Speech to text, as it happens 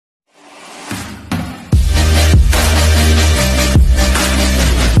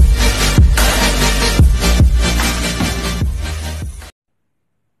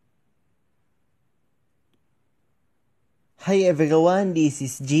Hi everyone, this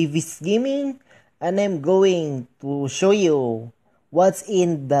is Jayvees Gaming and I'm going to show you what's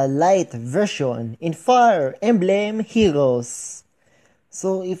in the LITE version in Fire Emblem Heroes.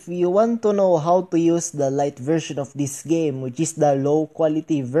 So if you want to know how to use the LITE version of this game, which is the low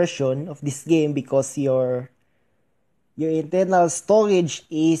quality version of this game because your internal storage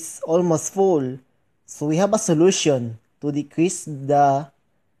is almost full, so we have a solution to decrease the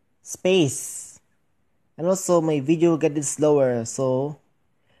space. And also my video got slower, so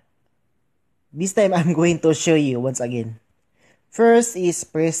this time I'm going to show you once again. First is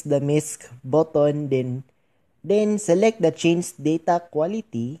press the mask button, then select the change data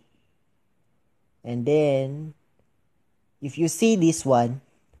quality, and then if you see this one,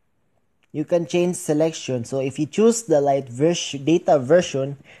 you can change selection. So if you choose the LITE data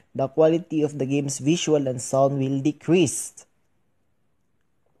version, the quality of the game's visual and sound will decrease.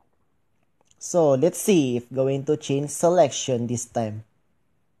 So let's see if going to change selection this time.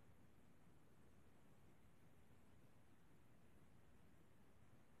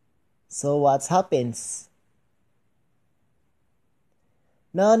 So what happens?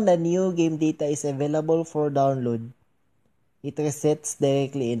 Now the new game data is available for download. It resets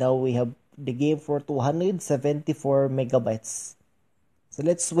directly and now we have the game for 274 megabytes. So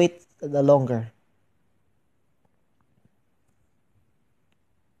let's wait the longer.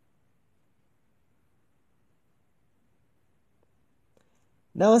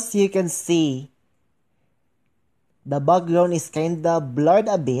 Now as you can see, the background is kinda blurred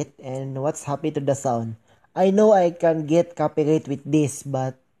a bit and what's happening to the sound. I know I can get copyright with this,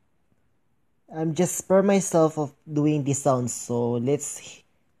 but I'm just spare myself of doing this sound, so let's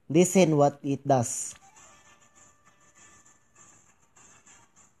listen what it does.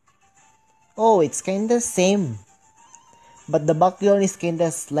 Oh, it's kinda same, but the background is kinda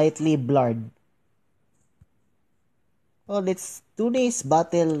slightly blurred. Oh, let's do this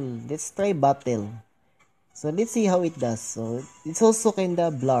battle. Let's try battle. So let's see how it does. So it's also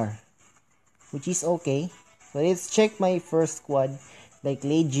kinda blur, which is okay. So let's check my first squad, like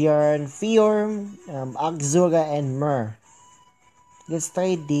Legion, Fiorm, Axura, and Mer. Let's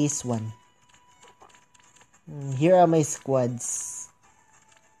try this one. Here are my squads.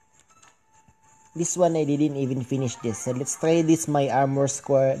 This one I didn't even finish this. So let's try this my armor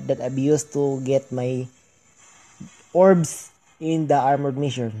squad that I've used to get my orbs in the armored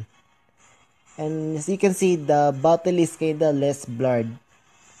mission. And as you can see, the battle is kinda less blurred,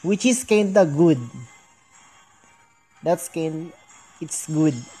 which is kinda good. It's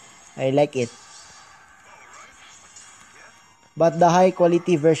good. I like it. But the high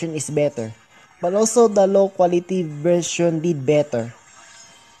quality version is better. But also the low quality version did better.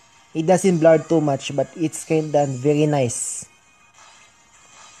 It doesn't blur too much, but it's kinda very nice.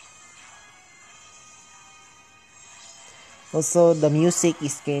 Also, the music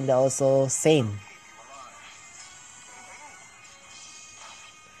is kinda also same.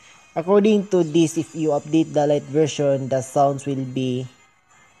 According to this, if you update the LITE version, the sounds will be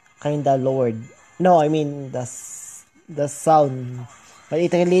kinda lowered. No, I mean the sound, but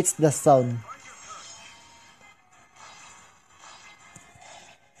it relates the sound.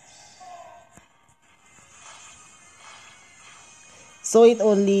 So it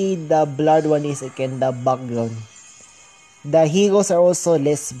only the blurred one is again the background. The heroes are also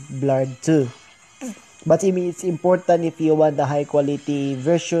less blurred too. But I mean, it's important if you want the high quality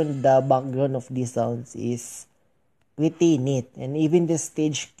version, the background of these sounds is pretty neat. And even the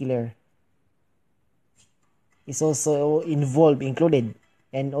stage killer is also included.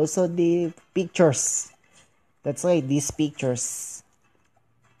 And also the pictures. That's right, these pictures.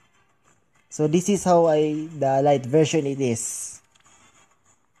 So this is how the LITE version it is.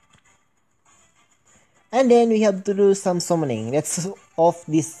 And then we have to do some summoning. Let's off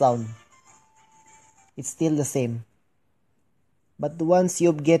this sound. It's still the same. But once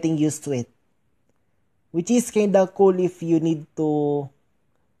you're getting used to it, which is kinda cool if you need to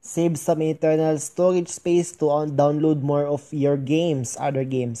save some internal storage space to download more of your games, other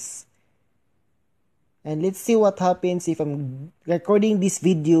games. And let's see what happens if I'm recording this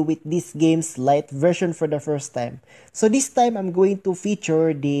video with this game's LITE version for the first time. So this time I'm going to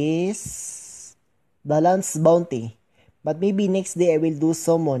feature this Balance Bounty. But maybe next day I will do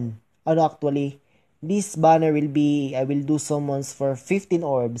summon. Actually, this banner will be, I will do summons for 15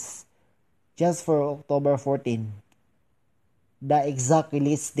 orbs. Just for October 14. The exact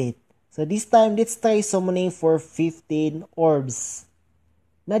release date. So this time, let's try summoning for 15 orbs.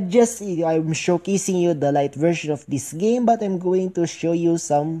 Not just I'm showcasing you the LITE version of this game, but I'm going to show you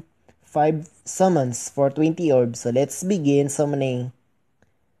some 5 summons for 20 orbs. So let's begin summoning.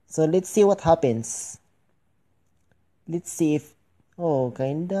 So let's see what happens. Let's see if, oh,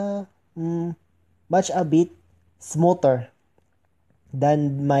 kinda, much a bit smoother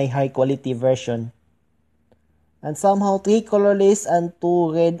than my high quality version. And somehow 3 colorless and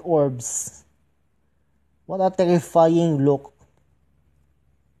 2 red orbs. What a terrifying look.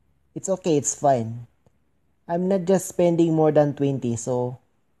 It's okay, it's fine. I'm not just spending more than 20, so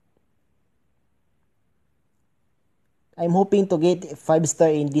I'm hoping to get 5 star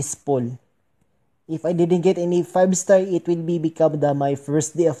in this poll. If I didn't get any 5 star, it will become my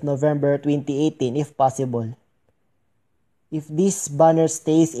first day of November 2018 if possible. If this banner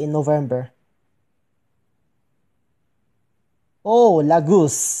stays in November. Oh,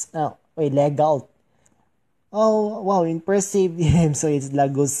 Lagos. Oh, wait, Legal. Oh, wow, impressive. So it's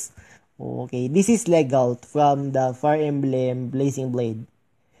Lagos. Oh, okay, this is Legal from the Fire Emblem Blazing Blade.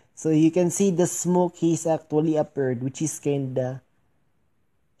 So you can see the smoke he's actually appeared, which is kinda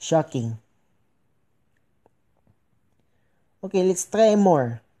shocking. Okay, let's try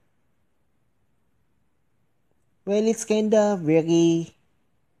more. Well, it's kinda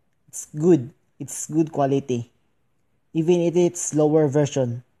it's good. It's good quality. Even if it's lower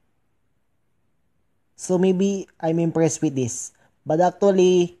version. So maybe I'm impressed with this. But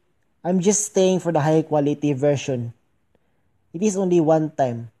actually, I'm just staying for the high quality version. It is only one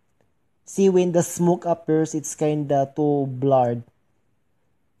time. See, when the smoke appears, it's kinda too blurred.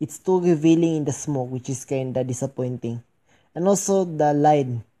 It's too revealing in the smoke, which is kinda disappointing. And also the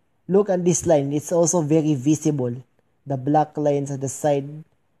line. Look at this line. It's also very visible. The black lines at the side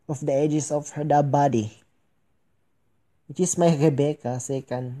of the edges of the body. Which is my Rebecca,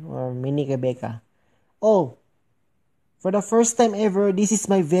 second, or mini Rebecca. Oh, for the first time ever, this is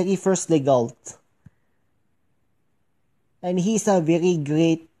my very first Legalt. And he's a very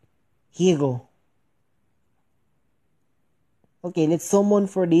great hero. Okay, let's summon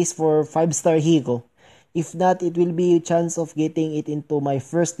for this for 5 star hero. If not, it will be a chance of getting it into my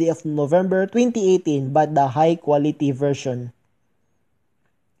first day of November 2018, but the high quality version.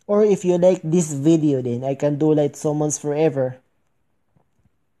 Or if you like this video, then I can do light summons forever.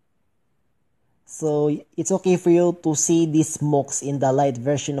 So it's okay for you to see these smokes in the light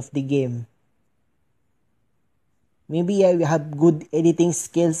version of the game. Maybe I have good editing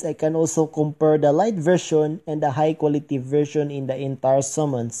skills. I can also compare the light version and the high quality version in the entire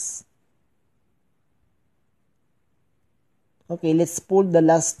summons. Okay, let's pull the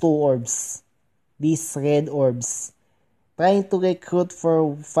last 2 orbs. These red orbs. Trying to recruit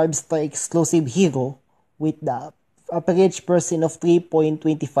for 5 star exclusive hero with the average person of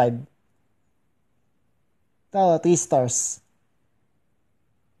 3.25. 3 stars.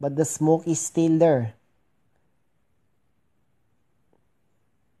 But the smoke is still there.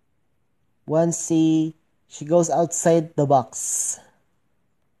 Once she goes outside the box.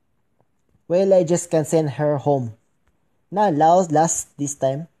 Well, I just can send her home. Not last this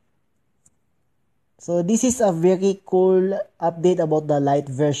time. So this is a very cool update about the light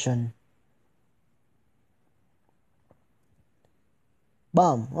version.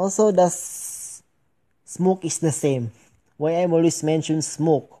 Bam! Also the smoke is the same. Why I'm always mention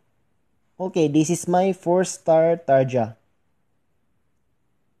smoke. Okay, this is my 4 star Tarja.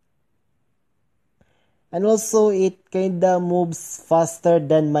 And also it kinda moves faster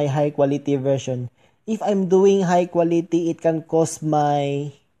than my high quality version. If I'm doing high quality, it can cost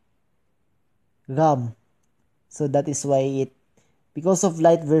my RAM. So that is why because of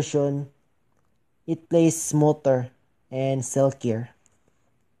light version, it plays smoother and silkier.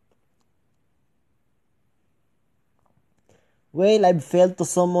 Well, I've failed to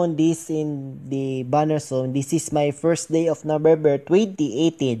summon this in the banner zone. This is my first day of November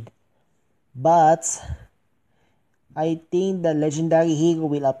 2018. But I think the legendary hero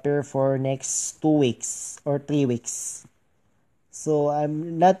will appear for next 2 weeks or 3 weeks. So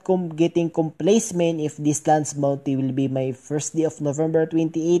I'm not getting complacement if this Lance Bounty will be my first day of November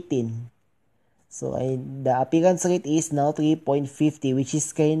 2018. So the appearance rate is now 3.50, which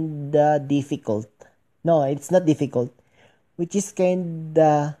is kinda difficult. No, it's not difficult. Which is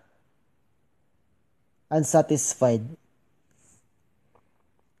kinda unsatisfied.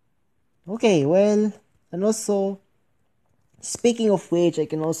 Okay, well, and also, speaking of which, I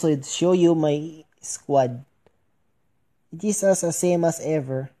can also show you my squad. It is as the same as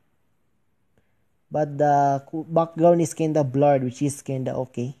ever. But the background is kinda blurred, which is kinda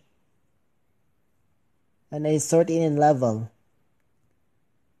okay. And I sort in level.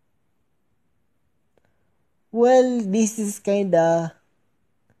 Well, this is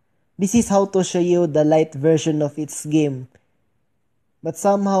how to show you the light version of its game. But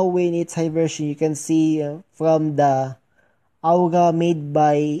somehow when it's high version, you can see from the aura made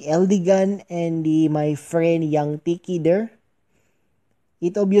by Eldigan and my friend Young Tiki there.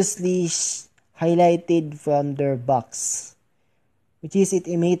 It obviously highlighted from their box, which is it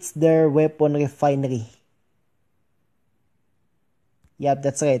emits their weapon refinery. Yep,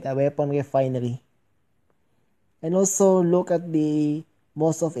 that's right, a weapon refinery. And also look at the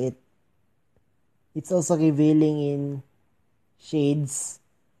most of it. It's also revealing in shades,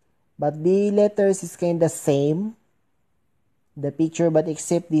 but the letters is kinda same, the picture, but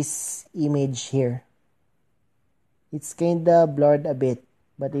except this image here. It's kinda blurred a bit,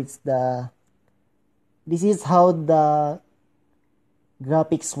 but this is how the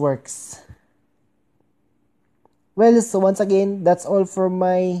graphics works. Well, so once again, that's all for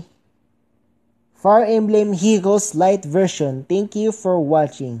my Fire Emblem Heroes LITE version. Thank you for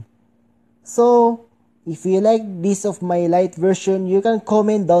watching. So, if you like this of my LITE version, you can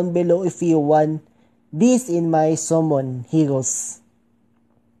comment down below if you want this in my Summon Heroes.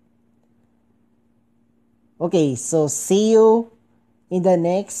 Okay, so see you in the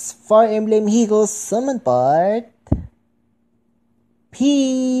next Fire Emblem Heroes Summon part.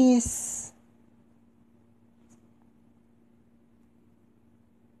 Peace!